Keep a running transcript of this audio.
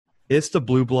It's the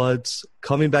Blue Bloods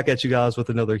coming back at you guys with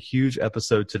another huge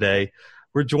episode today.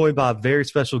 We're joined by a very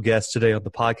special guest today on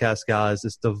the podcast, guys.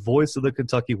 It's the voice of the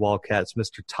Kentucky Wildcats,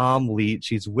 Mr. Tom Leach.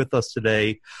 He's with us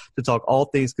today to talk all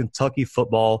things Kentucky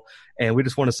football, and we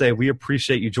just want to say we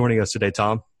appreciate you joining us today,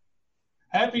 Tom.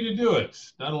 Happy to do it.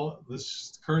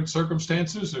 This current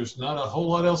circumstances, there's not a whole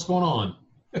lot else going on.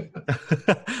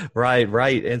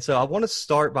 Right. And so I want to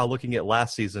start by looking at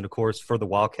last season, of course, for the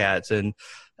Wildcats. And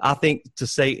I think to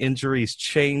say injuries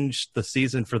changed the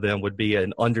season for them would be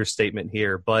an understatement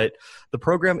here. But the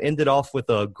program ended off with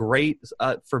a great,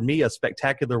 for me, a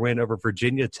spectacular win over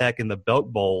Virginia Tech in the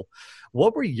Belk Bowl.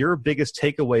 What were your biggest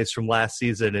takeaways from last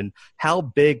season, and how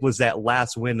big was that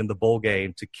last win in the bowl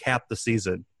game to cap the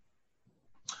season?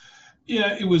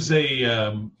 Yeah, it was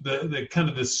the kind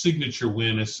of the signature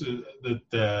win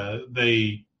that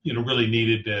they really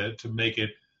needed to make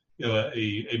it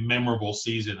a memorable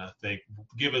season. I think,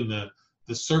 given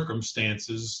the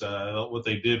circumstances, what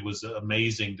they did was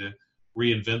amazing to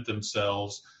reinvent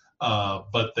themselves.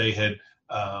 But they had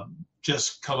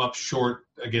just come up short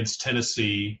against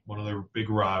Tennessee, one of their big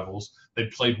rivals. They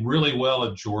played really well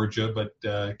at Georgia,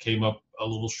 but came up a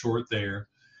little short there.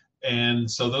 And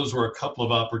so those were a couple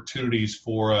of opportunities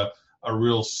for a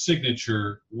real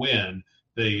signature win.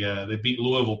 They beat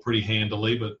Louisville pretty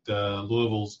handily, but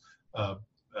Louisville's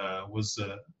was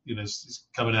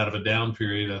coming out of a down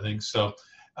period, I think. So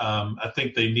I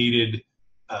think they needed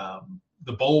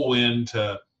the bowl win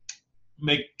to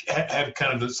have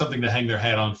kind of something to hang their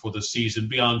hat on for the season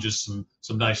beyond just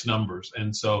some nice numbers.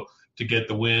 And so to get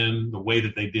the win the way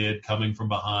that they did, coming from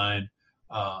behind,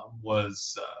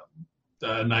 was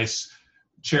a nice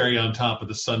cherry on top of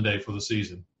the sundae for the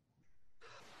season.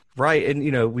 Right.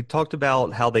 And, we talked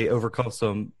about how they overcome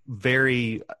some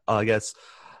very,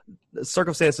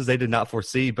 circumstances they did not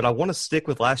foresee. But I want to stick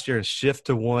with last year and shift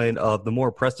to one of the more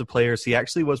impressive players. He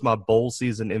actually was my bowl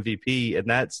season MVP, and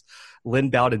that's Lynn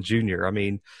Bowden Jr. I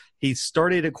mean, he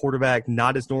started at quarterback,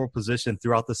 not his normal position,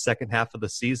 throughout the second half of the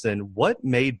season. What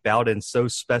made Bowden so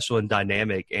special and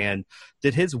dynamic? And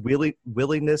did his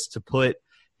willingness to put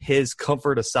his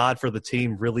comfort aside for the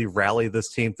team really rally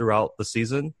this team throughout the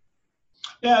season?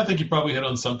 Yeah, I think you probably hit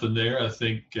on something there. I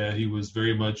think he was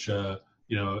very much, a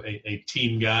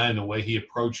team guy in the way he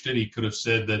approached it. He could have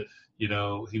said that,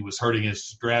 he was hurting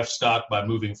his draft stock by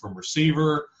moving from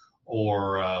receiver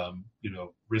or,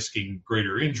 risking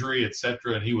greater injury, et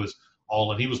cetera. And he was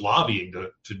all in. He was lobbying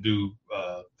to do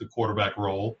the quarterback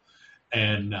role.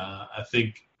 And I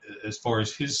think as far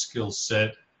as his skill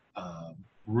set,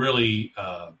 really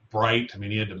bright. I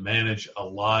mean, he had to manage a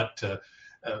lot.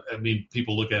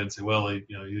 People look at it and say, well,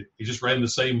 he just ran the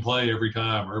same play every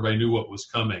time. Everybody knew what was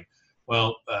coming.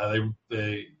 Well,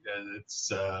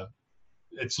 it's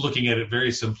looking at it very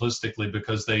simplistically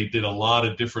because they did a lot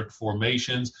of different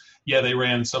formations. Yeah, they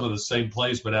ran some of the same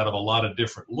plays, but out of a lot of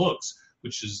different looks,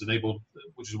 which is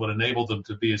what enabled them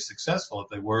to be as successful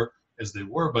as they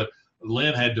were. But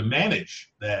Lynn had to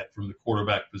manage that from the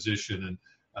quarterback position and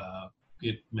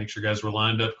make sure guys were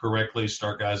lined up correctly,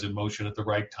 start guys in motion at the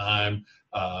right time,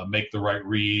 make the right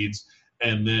reads.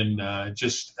 And then I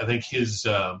think his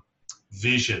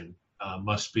vision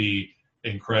must be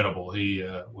incredible. He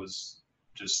was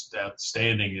just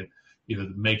outstanding at,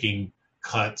 making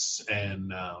cuts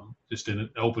and just in an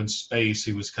open space.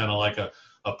 He was kind of like a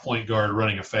point guard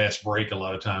running a fast break a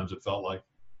lot of times, it felt like.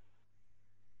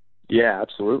 Yeah,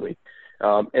 absolutely.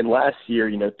 And last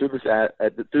year, through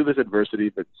this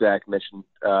adversity that Zach mentioned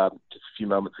just a few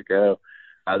moments ago,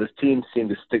 this team seemed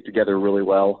to stick together really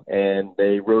well, and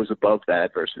they rose above that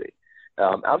adversity.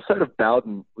 Outside of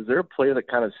Bowden, was there a player that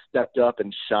kind of stepped up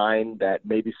and shined that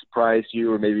maybe surprised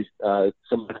you, or maybe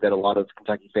somebody that a lot of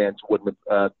Kentucky fans wouldn't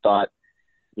have thought,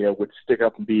 would stick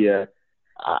up and be I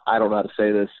don't know how to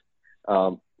say this,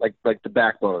 like the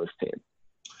backbone of this team?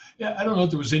 Yeah, I don't know if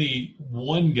there was any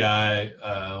one guy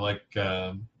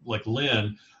like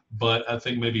Lynn, but I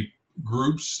think maybe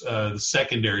groups, the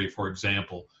secondary, for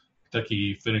example.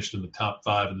 Kentucky finished in the top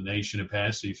 5 in the nation in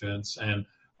pass defense, and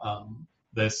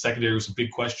the secondary was a big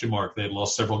question mark. They had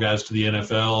lost several guys to the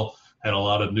NFL, had a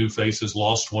lot of new faces,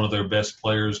 lost one of their best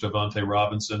players, Devontae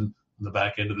Robinson, on the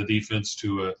back end of the defense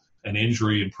to an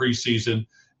injury in preseason.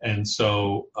 And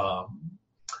so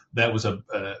that was a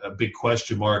big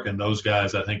question mark, and those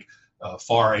guys, I think,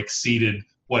 far exceeded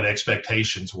what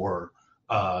expectations were.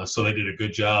 So they did a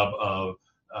good job of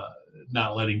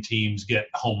not letting teams get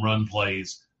home run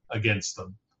plays against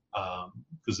them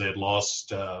because they had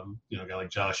lost, a guy like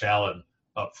Josh Allen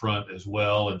up front as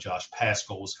well, and Josh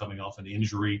Paschal was coming off an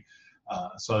injury.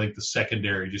 So I think the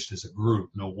secondary just as a group,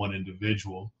 no one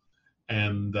individual.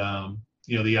 And,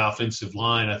 the offensive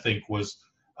line, I think, was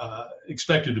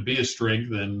expected to be a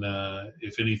strength, and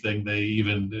if anything, they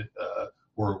even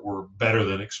were better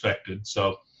than expected.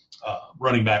 So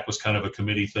running back was kind of a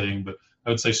committee thing, but I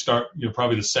would say start,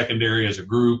 probably the secondary as a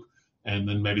group, and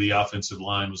then maybe the offensive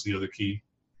line was the other key.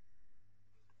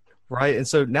 Right. And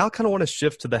so now I kind of want to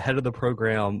shift to the head of the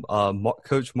program,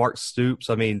 Coach Mark Stoops.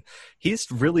 I mean, he's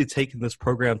really taken this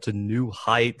program to new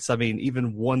heights. I mean,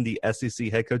 even won the SEC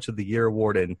Head Coach of the Year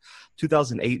award in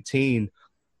 2018.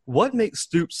 What makes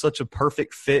Stoops such a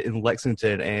perfect fit in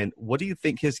Lexington, and what do you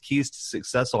think his keys to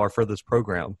success are for this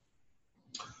program?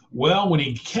 Well, when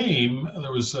he came,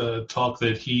 there was talk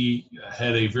that he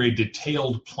had a very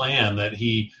detailed plan that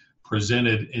he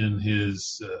presented in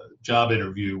his job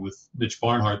interview with Mitch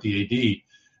Barnhart, the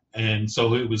AD. And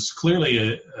so it was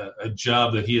clearly a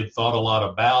job that he had thought a lot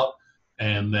about,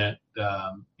 and that,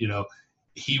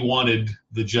 he wanted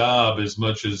the job as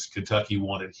much as Kentucky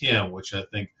wanted him, which I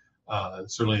think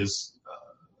certainly is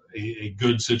a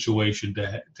good situation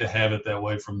to have it that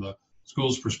way from the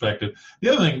school's perspective. The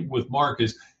other thing with Mark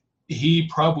is he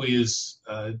probably is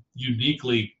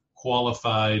uniquely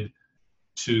qualified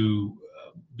to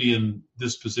be in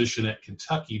this position at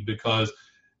Kentucky, because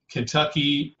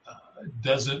Kentucky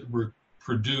doesn't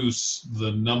produce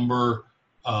the number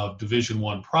of Division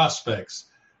I prospects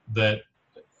that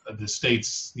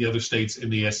the other states in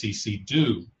the SEC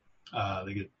do.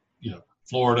 They get,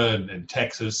 Florida and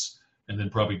Texas, and then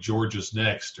probably Georgia's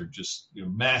next, are just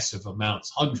massive amounts,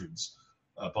 hundreds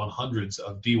upon hundreds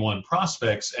of D1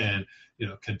 prospects, and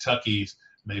Kentucky's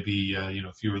maybe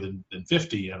fewer than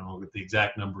 50. I don't know what the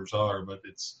exact numbers are, but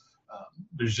it's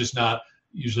there's just not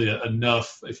usually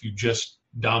enough. If you just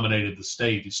dominated the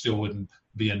state, it still wouldn't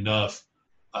be enough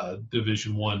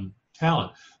Division I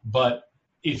talent. But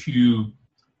if you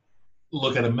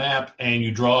look at a map and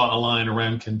you draw a line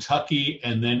around Kentucky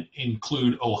and then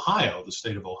include Ohio, the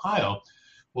state of Ohio,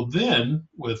 well, then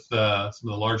with some of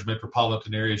the large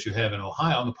metropolitan areas you have in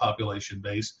Ohio in the population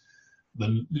base,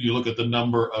 then you look at the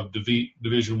number of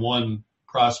Division I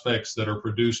prospects that are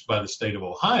produced by the state of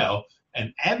Ohio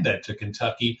and add that to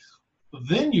Kentucky,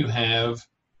 then you have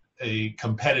a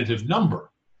competitive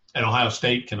number. And Ohio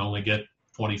State can only get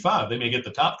 25. They may get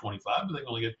the top 25, but they can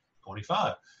only get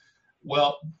 25.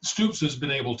 Well, Stoops has been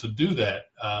able to do that.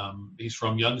 He's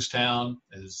from Youngstown.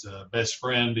 His best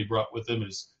friend he brought with him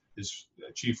is his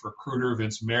chief recruiter,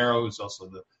 Vince Marrow, who's also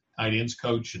the tight ends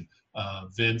coach. And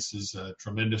Vince is a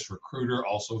tremendous recruiter,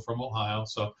 also from Ohio.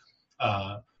 So,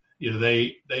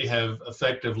 they have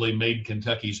effectively made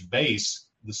Kentucky's base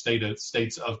the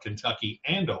states of Kentucky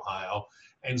and Ohio.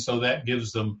 And so that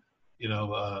gives them,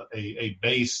 a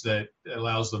base that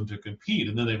allows them to compete.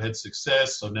 And then they've had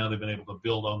success, so now they've been able to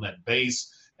build on that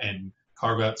base and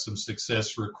carve out some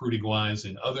success recruiting-wise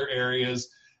in other areas.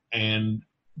 And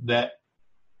that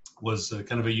was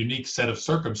kind of a unique set of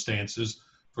circumstances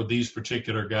for these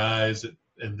particular guys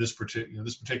and this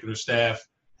particular staff,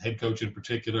 head coach in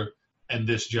particular, and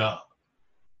this job.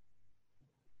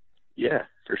 Yeah,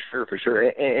 for sure.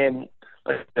 And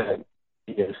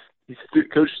yes,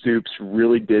 Coach Stoops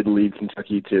really did lead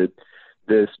Kentucky to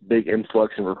this big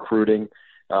influx in recruiting,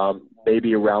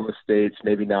 maybe around the states,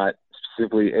 maybe not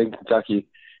specifically in Kentucky.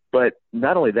 But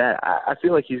not only that, I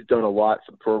feel like he's done a lot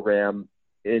for the program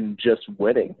in just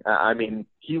winning. I mean,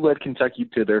 he led Kentucky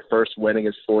to their first win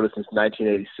against Florida since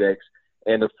 1986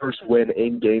 and the first win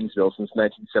in Gainesville since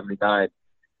 1979.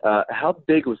 How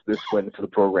big was this win for the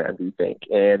program, do you think?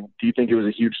 And do you think it was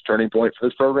a huge turning point for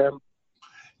this program?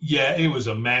 Yeah, it was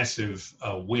a massive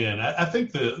win. I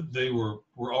think they were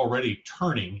already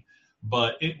turning,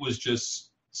 but it was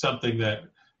just something that,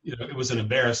 it was an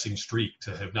embarrassing streak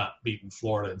to have not beaten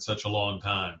Florida in such a long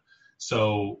time.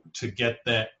 So to get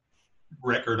that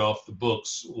record off the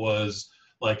books was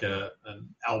like an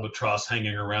albatross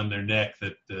hanging around their neck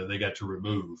that they got to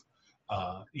remove.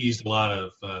 Eased a lot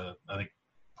of, I think,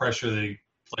 pressure. The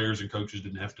players and coaches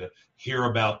didn't have to hear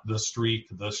about the streak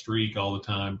all the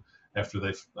time after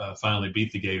they finally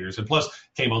beat the Gators. And plus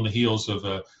came on the heels of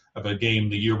a game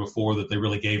the year before that they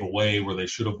really gave away where they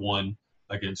should have won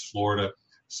against Florida.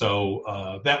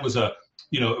 So that was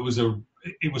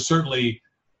it was certainly,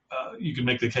 you can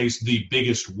make the case, the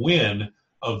biggest win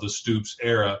of the Stoops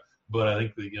era. But I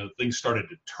think things started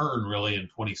to turn really in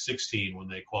 2016 when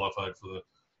they qualified for the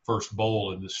first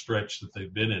bowl in the stretch that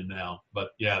they've been in now.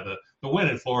 But yeah, the win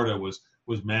in Florida was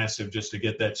massive, just to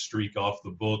get that streak off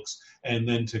the books and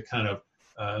then to kind of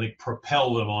I think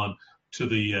propel them on to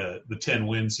the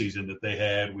 10-win season that they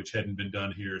had, which hadn't been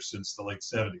done here since the late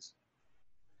 70s.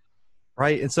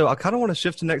 Right. And so I kind of want to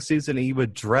shift to next season, and you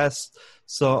address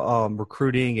some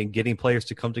recruiting and getting players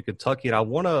to come to Kentucky. And I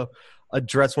want to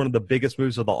address one of the biggest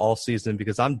moves of the all season,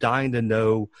 because I'm dying to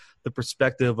know the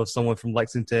perspective of someone from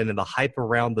Lexington and the hype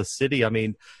around the city. I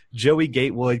mean, Joey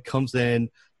Gatewood comes in,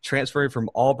 transferring from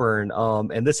Auburn,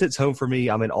 and this hits home for me.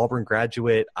 I'm an Auburn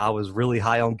graduate. I was really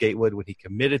high on Gatewood when he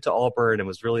committed to Auburn and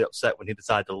was really upset when he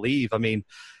decided to leave. I mean,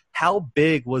 how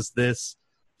big was this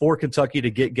for Kentucky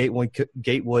to get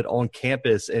Gatewood on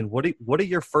campus, and what are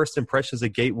your first impressions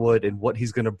of Gatewood and what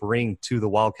he's going to bring to the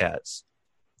Wildcats?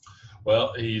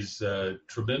 Well, he's a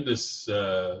tremendous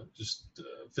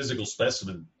physical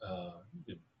specimen,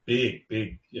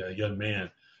 big young man.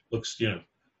 Looks,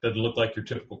 doesn't look like your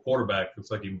typical quarterback.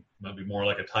 Looks like he might be more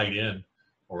like a tight end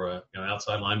or an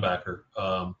outside linebacker.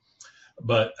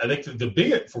 But I think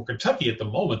for Kentucky at the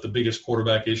moment, the biggest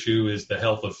quarterback issue is the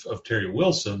health of Terry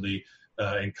Wilson, the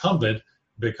incumbent,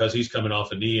 because he's coming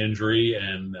off a knee injury,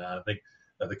 and I think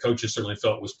the coaches certainly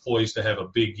felt was poised to have a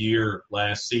big year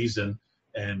last season,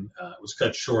 and was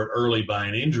cut short early by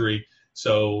an injury.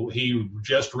 So he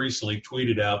just recently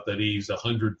tweeted out that he's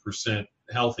 100%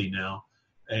 healthy now,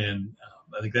 and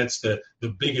I think that's the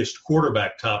biggest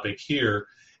quarterback topic here.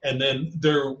 And then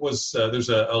there's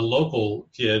a local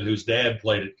kid whose dad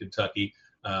played at Kentucky.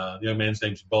 The young man's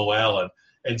name's Bo Allen.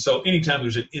 And so anytime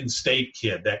there's an in-state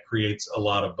kid, that creates a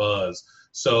lot of buzz.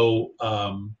 So,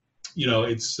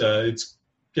 it's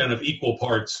kind of equal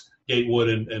parts Gatewood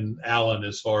and Allen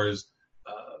as far as,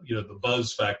 the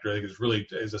buzz factor. I think is really,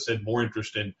 as I said, more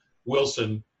interest in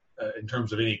Wilson in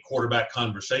terms of any quarterback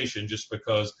conversation, just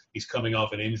because he's coming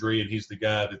off an injury and he's the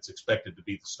guy that's expected to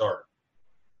be the starter.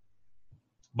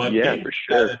 But yeah, for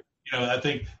sure. I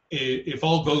think if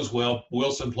all goes well,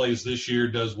 Wilson plays this year,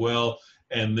 does well,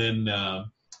 and then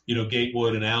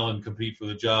Gatewood and Allen compete for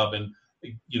the job, and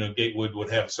Gatewood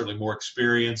would have certainly more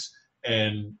experience,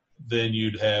 and then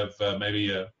you'd have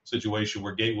maybe a situation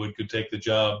where Gatewood could take the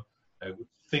job. I would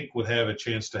think would have a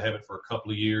chance to have it for a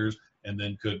couple of years, and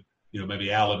then could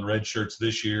maybe Allen redshirts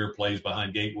this year, plays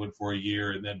behind Gatewood for a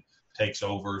year, and then takes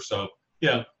over. So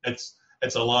it's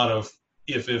a lot of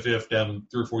if down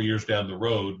 3 or 4 years down the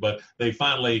road, but they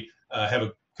finally have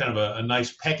a kind of a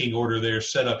nice pecking order there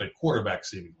set up at quarterback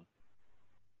seemingly.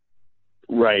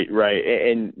 Right.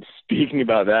 And speaking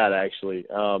about that, actually,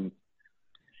 I'm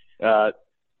sorry,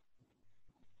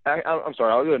 I'll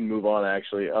go ahead and move on,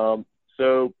 actually.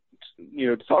 So,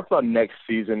 to talk about next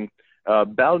season,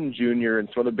 Bowden Jr. and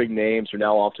some other big names are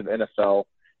now off to the NFL.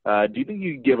 Do you think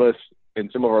you could give us and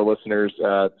some of our listeners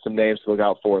some names to look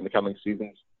out for in the coming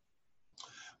seasons?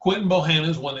 Quentin Bohanna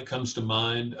is one that comes to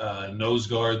mind, nose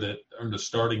guard that earned a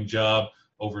starting job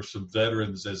over some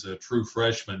veterans as a true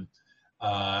freshman,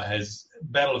 has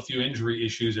battled a few injury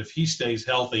issues. If he stays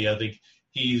healthy, I think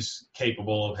he's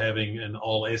capable of having an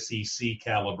all-SEC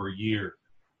caliber year.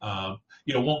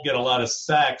 Won't get a lot of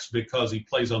sacks because he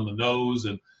plays on the nose,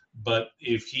 but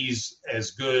if he's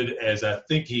as good as I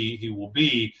think he will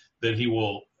be, then he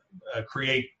will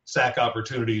create sack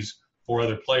opportunities for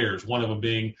other players, one of them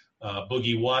being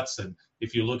Boogie Watson.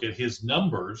 If you look at his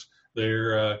numbers,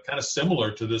 they're kind of similar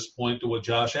to this point to what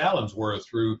Josh Allen's were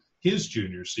through his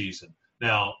junior season.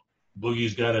 Now,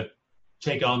 Boogie's got to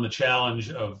take on the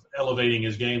challenge of elevating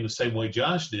his game the same way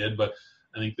Josh did, but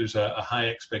I think there's a high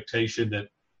expectation that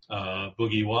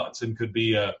Boogie Watson could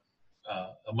be a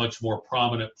much more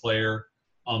prominent player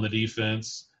on the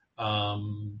defense.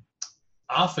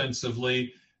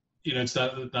 Offensively, it's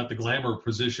not the glamour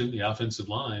position, the offensive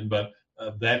line, but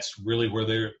that's really where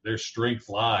their strength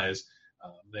lies.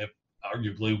 They have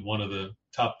arguably one of the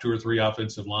top 2 or 3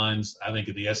 offensive lines, I think,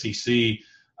 in the SEC.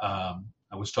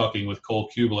 I was talking with Cole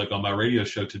Kubelik on my radio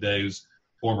show today, who's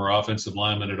former offensive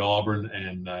lineman at Auburn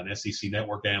and an SEC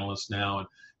network analyst now, and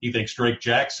he thinks Drake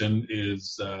Jackson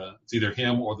is it's either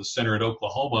him or the center at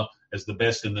Oklahoma as the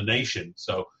best in the nation.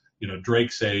 So,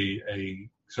 Drake's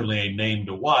certainly a name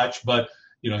to watch, but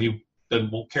he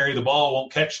won't carry the ball,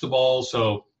 won't catch the ball.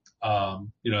 So,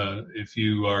 if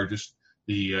you are just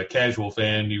the casual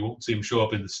fan, you won't see him show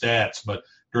up in the stats. But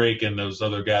Drake and those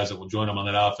other guys that will join him on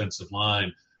that offensive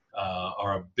line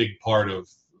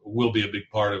will be a big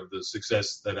part of the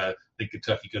success that I think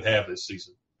Kentucky could have this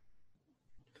season.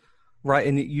 Right,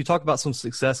 and you talk about some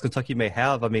success Kentucky may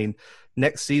have. I mean,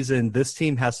 next season, this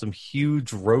team has some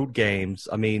huge road games.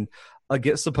 I mean,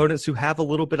 against opponents who have a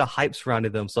little bit of hype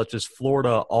surrounding them, such as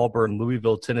Florida, Auburn,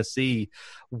 Louisville, Tennessee.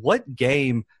 What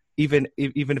game, even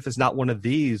if it's not one of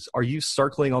these, are you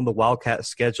circling on the Wildcat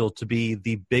schedule to be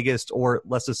the biggest, or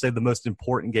let's just say the most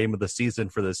important game of the season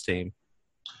for this team?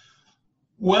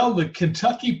 Well, the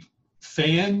Kentucky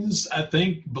fans, I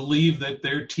think, believe that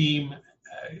their team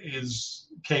is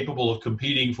capable of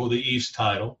competing for the East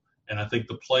title, and I think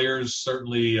the players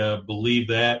certainly believe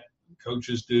that.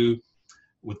 Coaches do.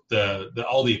 with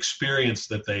all the experience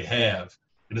that they have,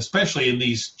 and especially in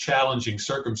these challenging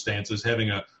circumstances, having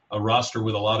a roster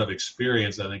with a lot of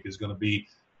experience, I think, is going to be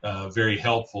very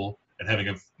helpful. And having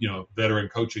a veteran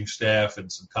coaching staff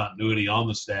and some continuity on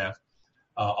the staff,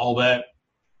 all that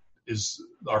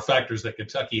are factors that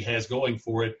Kentucky has going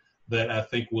for it that I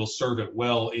think will serve it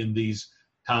well in these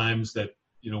times that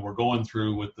we're going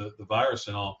through with the virus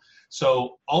and all.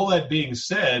 So all that being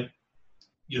said,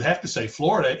 you'd have to say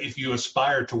Florida if you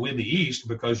aspire to win the East,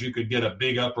 because you could get a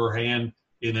big upper hand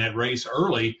in that race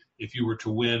early if you were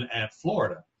to win at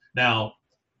Florida. Now,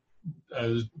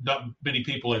 not many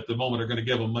people at the moment are going to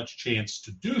give them much chance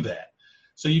to do that.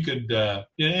 So you could,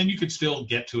 and you could still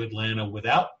get to Atlanta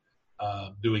without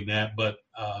doing that, but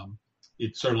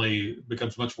it certainly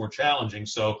becomes much more challenging.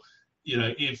 So,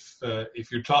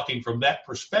 if you're talking from that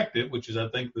perspective, which is, I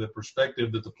think, the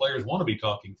perspective that the players want to be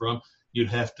talking from, you'd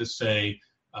have to say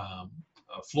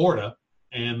Florida,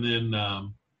 and then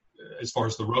as far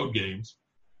as the road games,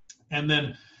 and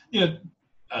then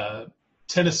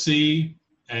Tennessee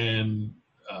and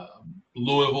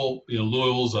Louisville.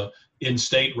 Louisville's a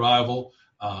in-state rival.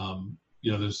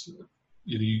 There's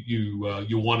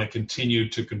you want to continue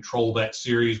to control that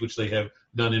series, which they have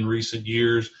done in recent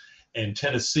years. And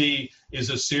Tennessee is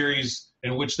a series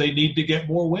in which they need to get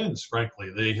more wins. Frankly,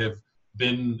 they have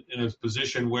been in a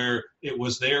position where it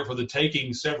was there for the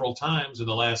taking several times in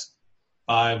the last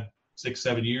 5, 6,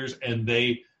 7 years, and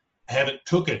they haven't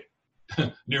took it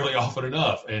nearly often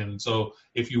enough. And so,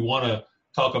 if you want to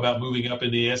talk about moving up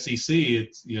in the SEC,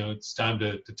 it's time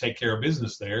to take care of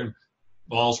business there. And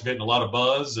Vols are getting a lot of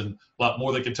buzz and a lot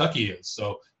more than Kentucky is.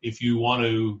 So if you want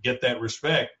to get that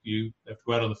respect, you have to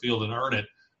go out on the field and earn it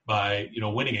by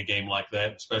winning a game like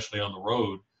that, especially on the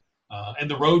road.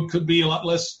 And the road could be a lot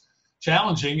less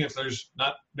challenging if there's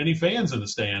not many fans in the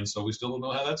stands. So we still don't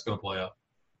know how that's going to play out.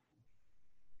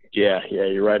 Yeah,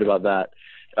 you're right about that.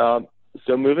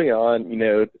 So moving on,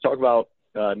 talk about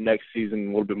next season a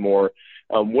little bit more.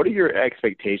 What are your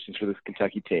expectations for this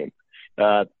Kentucky team?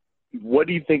 What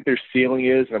do you think their ceiling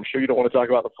is? And I'm sure you don't want to talk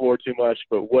about the floor too much,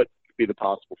 but what could be the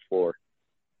possible floor?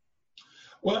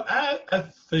 Well, I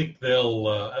think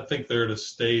I think they're at a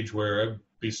stage where I'd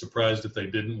be surprised if they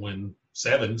didn't win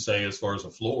 7, say, as far as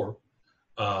a floor.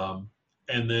 And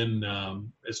then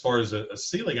as far as a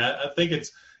ceiling, I think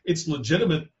it's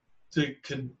legitimate to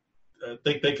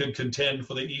think they could contend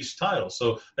for the East title.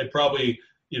 So they probably,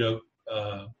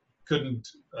 couldn't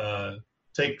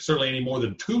take certainly any more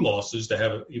than 2 losses to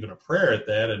have even a prayer at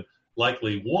that, and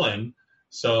likely 1.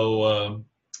 So,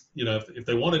 if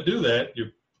they want to do that,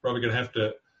 you're probably going to have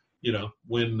to,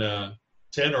 win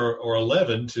 10 or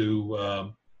 11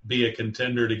 to be a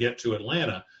contender to get to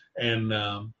Atlanta. And,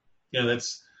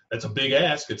 that's a big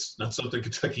ask. It's not something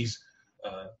Kentucky's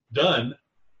done.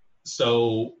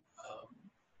 So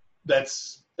I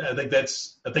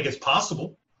think it's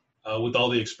possible with all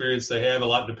the experience they have. A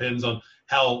lot depends on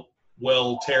how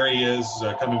well Terry is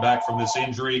coming back from this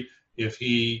injury. If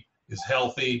he is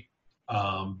healthy,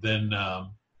 then I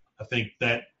think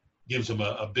that gives him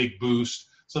a big boost.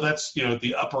 So that's at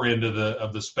the upper end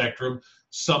of the spectrum.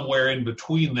 Somewhere in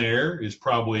between there is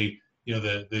probably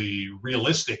the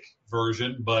realistic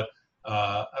version, but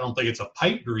I don't think it's a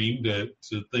pipe dream to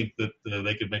think that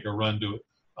they could make a run to it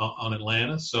on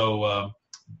Atlanta. So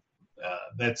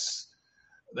that's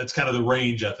kind of the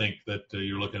range I think that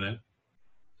you're looking at.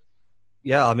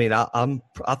 Yeah, I mean,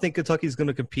 I think Kentucky's going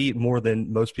to compete more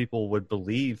than most people would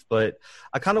believe, but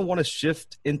I kind of want to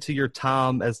shift into your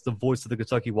time as the voice of the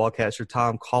Kentucky Wildcats, your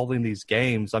time calling these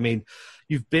games. I mean,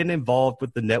 you've been involved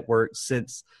with the network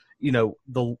since,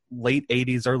 the late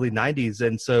 80s, early 90s.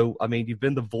 And so, I mean, you've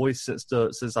been the voice since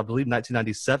I believe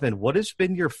 1997. What has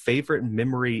been your favorite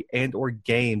memory and or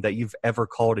game that you've ever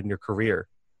called in your career?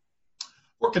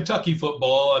 For Kentucky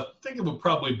football, I think it would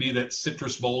probably be that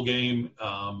Citrus Bowl game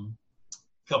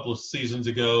couple of seasons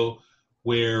ago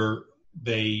where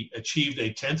they achieved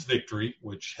a 10th victory,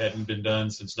 which hadn't been done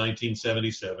since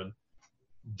 1977.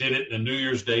 Did it in a New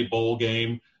Year's Day bowl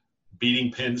game,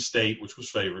 beating Penn State, which was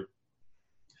favored.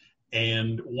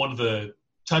 And one of the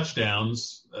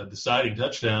touchdowns, deciding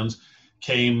touchdowns,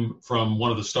 came from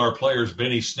one of the star players,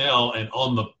 Benny Snell, and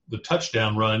on the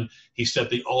touchdown run, he set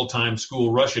the all-time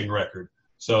school rushing record.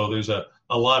 So there's a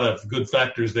lot of good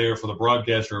factors there for the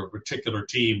broadcaster of a particular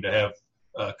team to have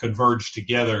converge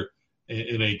together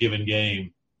in a given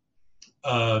game.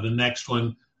 The next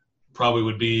one probably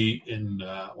would be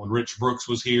when Rich Brooks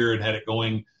was here and had it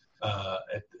going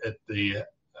at the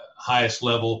highest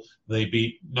level. They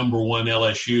beat number 1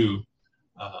 LSU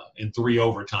in 3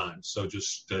 overtimes. So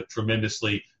just a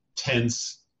tremendously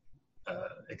tense,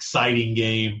 exciting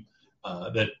game.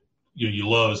 that you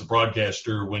love as a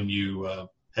broadcaster when you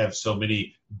have so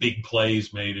many big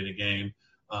plays made in a game.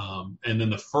 And then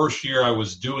the first year I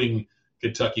was doing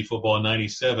Kentucky football in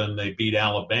 '97, they beat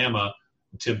Alabama.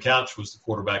 Tim Couch was the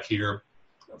quarterback here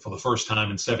for the first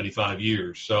time in 75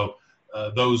 years. So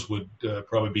those would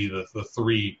probably be the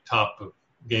three top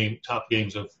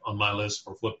games on my list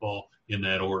for football in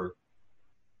that order.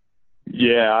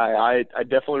 Yeah, I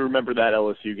definitely remember that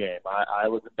LSU game. I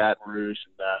was in Baton Rouge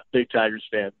and big Tigers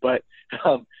fan. But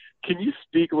can you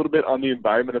speak a little bit on the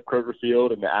environment of Kroger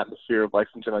Field and the atmosphere of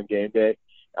Lexington on game day?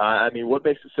 I mean, what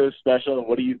makes it so special,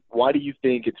 and why do you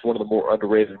think it's one of the more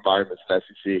underrated environments in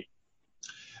SEC?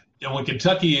 When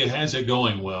Kentucky has it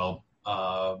going well,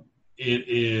 it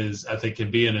is, I think,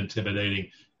 can be an intimidating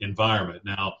environment.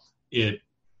 Now, it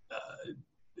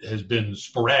has been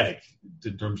sporadic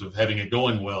in terms of having it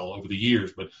going well over the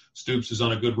years, but Stoops is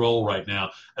on a good roll right now.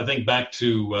 I think back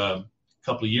to a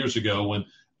couple of years ago when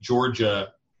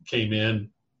Georgia came in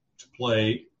to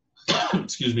play,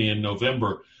 in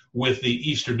November with the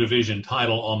Eastern Division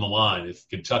title on the line. If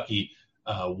Kentucky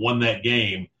won that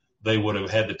game, they would have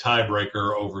had the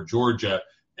tiebreaker over Georgia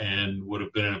and would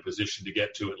have been in a position to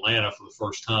get to Atlanta for the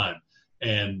first time.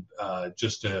 And it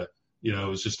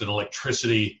was just an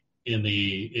electricity in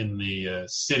the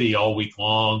city all week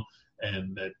long,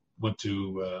 and that went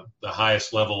to the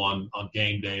highest level on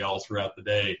game day all throughout the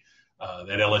day.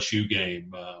 That LSU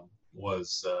game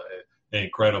was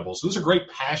incredible. So there's a great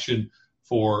passion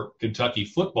for Kentucky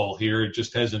football here. It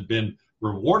just hasn't been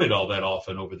rewarded all that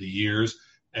often over the years.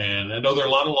 And I know there are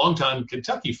a lot of longtime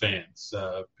Kentucky fans,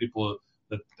 people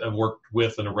that I've worked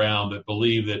with and around, that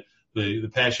believe that the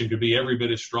passion could be every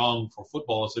bit as strong for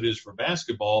football as it is for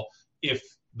basketball if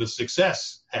the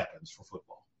success happens for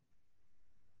football.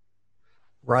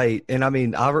 Right. And I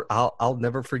mean, I'll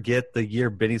never forget the year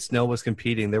Benny Snell was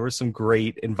competing. There were some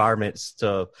great environments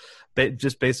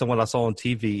just based on what I saw on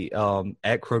TV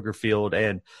at Kroger Field.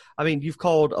 And I mean, you've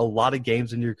called a lot of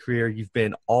games in your career. You've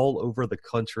been all over the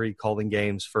country calling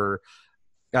games for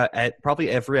at probably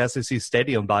every SEC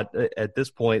stadium at this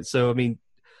point. So, I mean,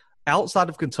 outside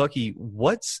of Kentucky,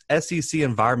 what's SEC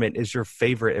environment is your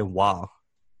favorite and why?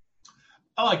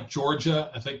 I like Georgia.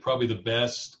 I think probably the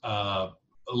best.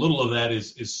 A little of that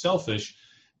is selfish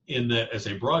in that as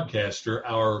a broadcaster,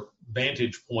 our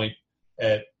vantage point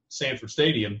at Sanford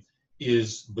Stadium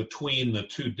is between the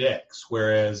two decks,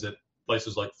 whereas at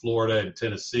places like Florida and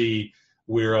Tennessee,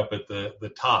 we're up at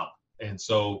the top. And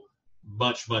so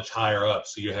much, much higher up.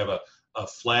 So you have a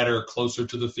flatter, closer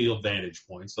to the field vantage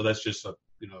point. So that's just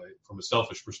from a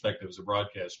selfish perspective as a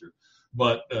broadcaster.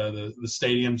 But the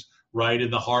stadium's right in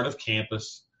the heart of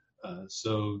campus.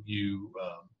 So you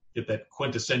get that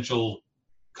quintessential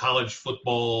college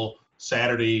football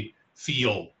Saturday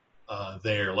feel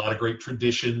there. A lot of great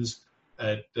traditions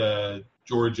at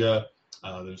Georgia.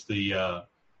 There's the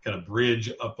kind of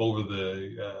bridge up over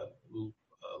the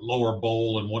lower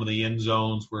bowl in one of the end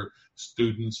zones where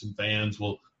students and fans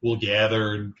will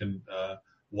gather and can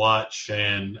watch.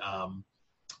 And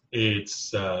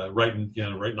it's right in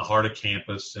the heart of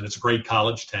campus, and it's a great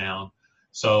college town.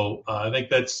 So I think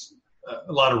that's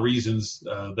a lot of reasons.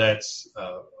 That's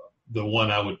the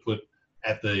one I would put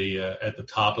at the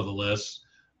top of the list.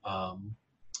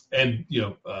 And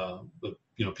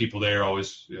the people there are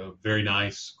always very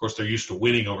nice. Of course, they're used to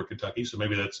winning over Kentucky, so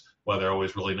maybe that's why they're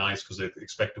always really nice, because they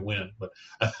expect to win. But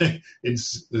I think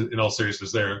in all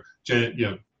seriousness, they're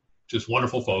just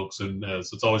wonderful folks, and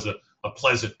so it's always a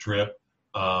pleasant trip,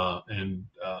 and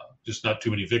just not too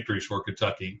many victories for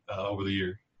Kentucky over the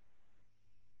years.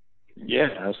 Yeah,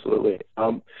 absolutely.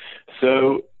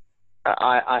 So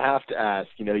I have to ask,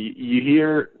 you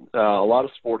hear a lot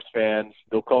of sports fans,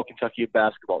 they'll call Kentucky a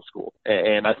basketball school.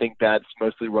 And I think that's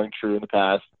mostly rung true in the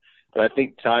past. But I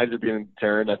think tides are being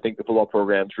turned. I think the football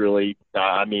program's really,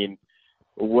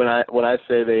 when I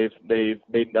say they've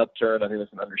made an upturn, I think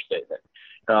that's an understatement.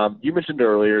 You mentioned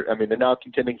earlier, they're now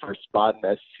contending for a spot in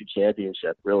the SEC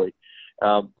championship, really.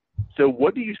 So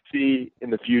what do you see in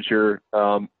the future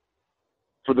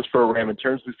for this program in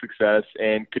terms of success,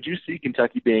 and could you see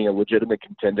Kentucky being a legitimate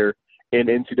contender in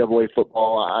NCAA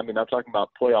football? I'm talking about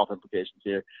playoff implications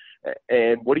here.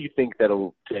 And what do you think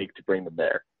that'll take to bring them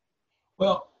there?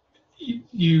 Well, if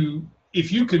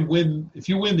you win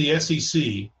the SEC,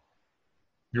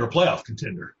 you're a playoff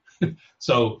contender.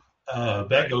 So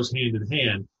that goes hand in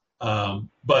hand.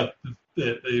 But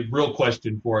the real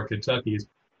question for Kentucky is,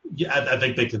 I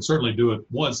think they can certainly do it.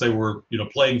 Once they were,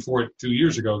 playing for it 2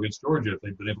 years ago against Georgia. If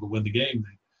they've been able to win the game,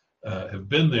 they have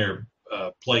been there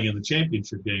playing in the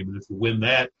championship game. And if you win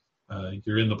that,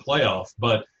 you're in the playoff.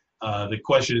 But the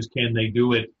question is, can they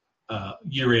do it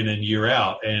year in and year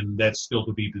out, and that's still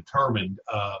to be determined.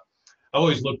 I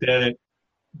always looked at it,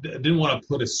 didn't want to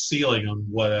put a ceiling on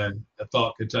what I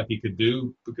thought Kentucky could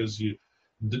do, because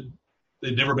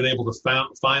they'd never been able to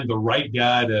find the right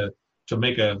guy to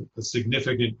make a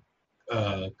significant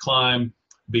climb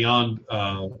beyond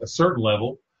a certain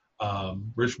level.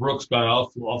 Rich Brooks got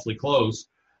awfully close,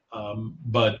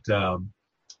 but I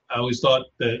always thought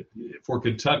that for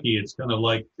Kentucky, it's kind of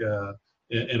like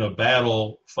in a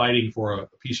battle fighting for a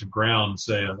piece of ground,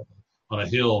 say on a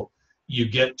hill. You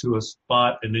get to a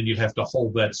spot and then you have to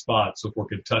hold that spot. So for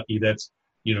Kentucky, that's,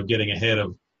 getting ahead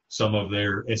of some of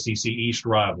their SEC East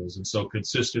rivals. And so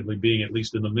consistently being at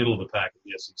least in the middle of the pack of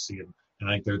the SEC. And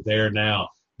I think they're there now.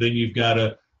 Then you've got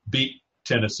to beat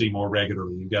Tennessee more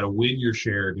regularly. You've got to win your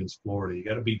share against Florida. You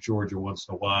got to beat Georgia once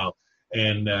in a while,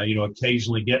 and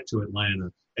occasionally get to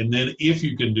Atlanta. And then if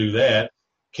you can do that,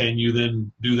 can you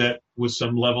then do that with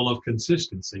some level of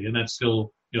consistency? And that's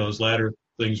still, those latter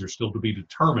things are still to be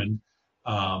determined.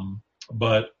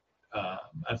 But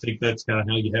I think that's kind of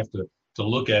how you have to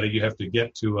look at it. You have to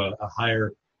get to a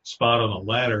higher spot on the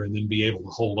ladder and then be able to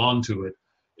hold on to it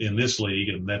in this league.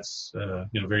 And that's,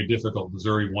 very difficult.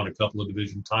 Missouri won a couple of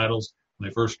division titles when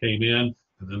they first came in,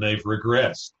 and then they've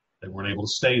regressed. They weren't able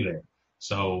to stay there.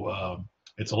 So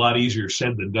it's a lot easier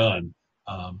said than done.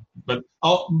 But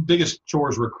biggest chore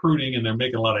is recruiting, and they're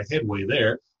making a lot of headway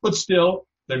there. But still,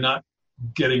 they're not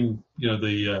getting,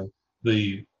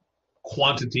 the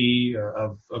quantity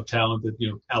of talent that,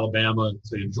 Alabama,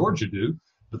 say, and Georgia do.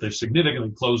 But they've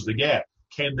significantly closed the gap.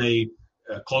 Can they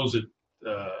close it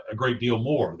a great deal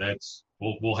more?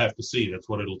 We'll have to see. That's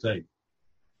what it'll take.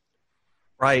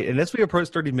 Right. And as we approach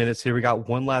 30 minutes here, we got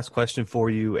one last question for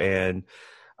you. And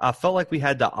I felt like we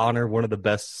had to honor one of the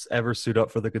best ever suit up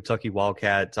for the Kentucky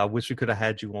Wildcats. I wish we could have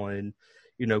had you on,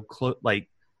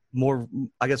 more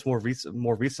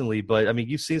recently. But, I mean,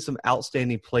 you've seen some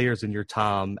outstanding players in your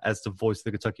time as the voice of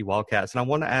the Kentucky Wildcats. And I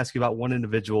want to ask you about one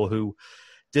individual who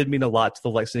did mean a lot to the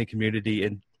Lexington community,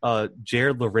 and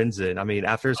Jared Lorenzen. I mean,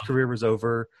 after his career was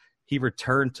over, he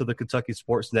returned to the Kentucky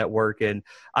Sports Network. And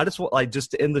I just want,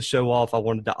 just to end the show off, I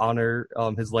wanted to honor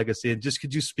his legacy. And just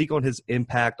could you speak on his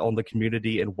impact on the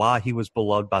community and why he was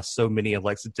beloved by so many in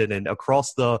Lexington and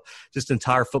across the just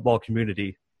entire football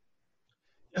community?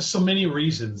 Yeah, so many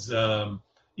reasons. He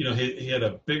had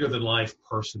a bigger than life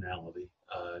personality.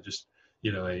 A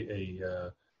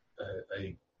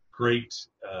great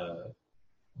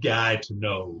guy to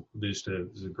know. Just a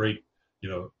great,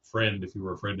 friend, if you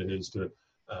were a friend of his, to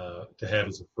have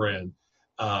as a friend.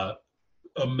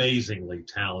 Amazingly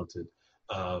talented,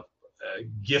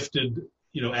 gifted,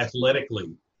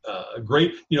 athletically,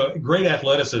 great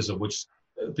athleticism, which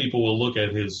people will look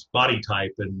at his body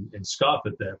type and scoff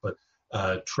at that, but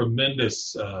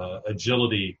tremendous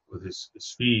agility with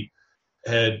his feet,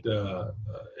 had an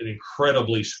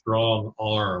incredibly strong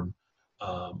arm.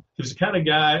 He was the kind of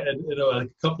guy, and a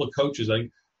couple of coaches,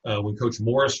 when Coach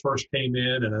Morris first came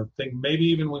in, and I think maybe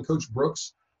even when Coach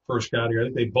Brooks first got here, I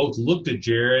think they both looked at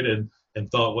Jared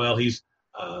and thought, well, he's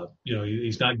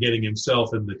not getting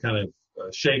himself in the kind of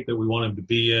shape that we want him to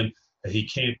be in. He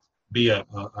can't be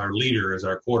our leader as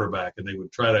our quarterback, and they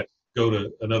would try to go to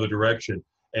another direction.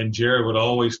 And Jared would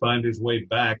always find his way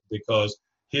back, because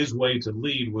his way to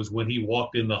lead was when he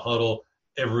walked in the huddle,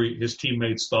 his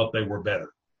teammates thought they were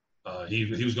better. He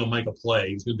was going to make a play.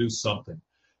 He was going to do something.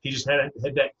 He just had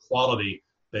that quality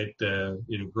that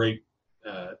great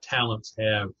talents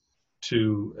have,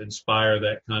 to inspire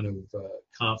that kind of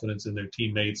confidence in their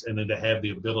teammates, and then to have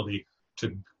the ability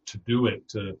to do it,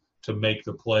 to make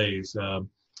the plays.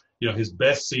 His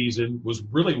best season was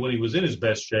really when he was in his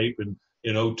best shape in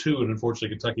 2002, and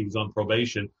unfortunately Kentucky was on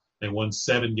probation. They won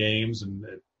 7 games, and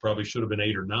it probably should have been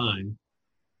 8 or 9.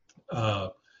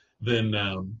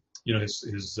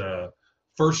 His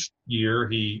first year,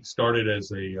 he started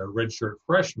as a redshirt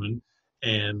freshman,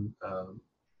 and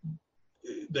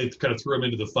they kind of threw him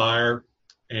into the fire.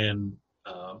 And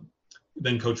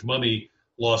then Coach Mumme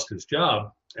lost his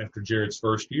job after Jared's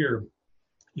first year.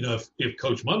 If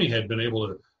Coach Mumme had been able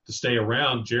to stay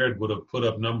around, Jared would have put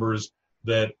up numbers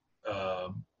that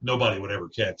nobody would ever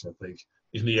catch, I think,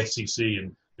 in the SEC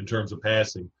in terms of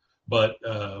passing. But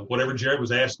whatever Jared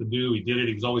was asked to do, he did it.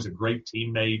 He was always a great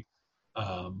teammate.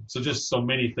 So just so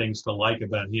many things to like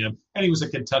about him. And he was a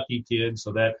Kentucky kid,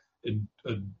 so that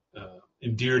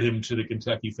endeared him to the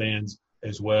Kentucky fans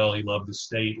as well. He loved the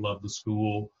state, loved the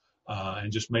school,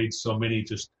 and just made so many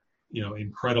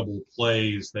incredible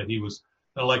plays that he was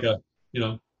like a,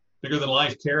 bigger than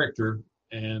life character.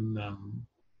 And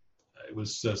it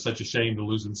was such a shame to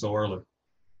lose him so early.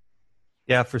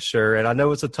 Yeah, for sure. And I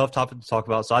know it's a tough topic to talk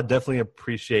about, so I definitely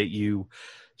appreciate you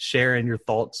sharing your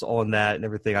thoughts on that and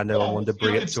everything. I know I Yeah, wanted to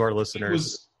bring it to our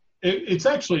listeners. It's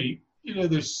actually,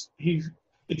 it's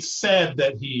sad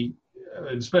that he,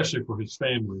 especially for his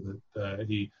family,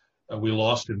 that we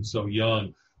lost him so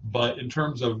young. But in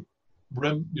terms of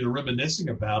reminiscing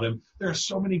about him, there are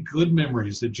so many good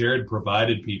memories that Jared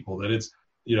provided people that it's,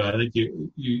 I think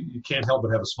you can't help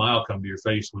but have a smile come to your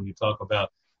face when you talk about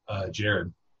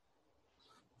Jared.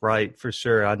 Right, for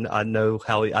sure. I know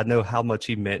how much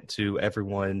he meant to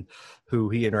everyone who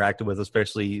he interacted with,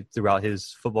 especially throughout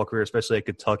his football career, especially at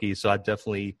Kentucky. So I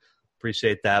definitely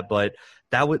appreciate that. But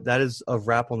that is a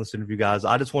wrap on this interview, guys.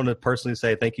 I just want to personally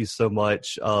say thank you so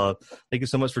much. Thank you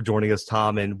so much for joining us,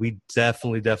 Tom. And we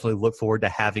definitely look forward to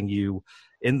having you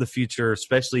in the future,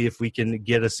 especially if we can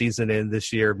get a season in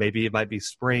this year. Maybe it might be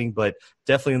spring, but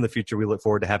definitely in the future, we look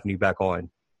forward to having you back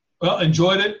on. Well,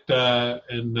 enjoyed it,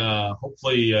 and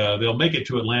hopefully they'll make it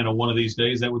to Atlanta one of these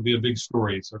days. That would be a big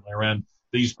story, certainly around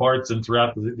these parts and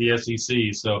throughout the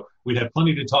SEC. So we'd have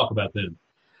plenty to talk about then.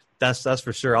 That's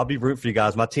for sure. I'll be rooting for you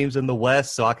guys. My team's in the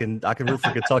West, so I can root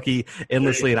for Kentucky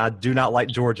endlessly, and I do not like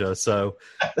Georgia, so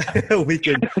we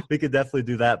can definitely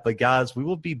do that. But guys, we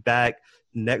will be back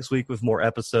next week with more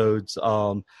episodes,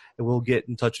 and we'll get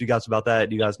in touch with you guys about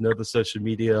that. You guys know the social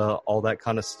media, all that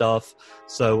kind of stuff.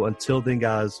 So until then,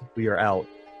 guys, we are out.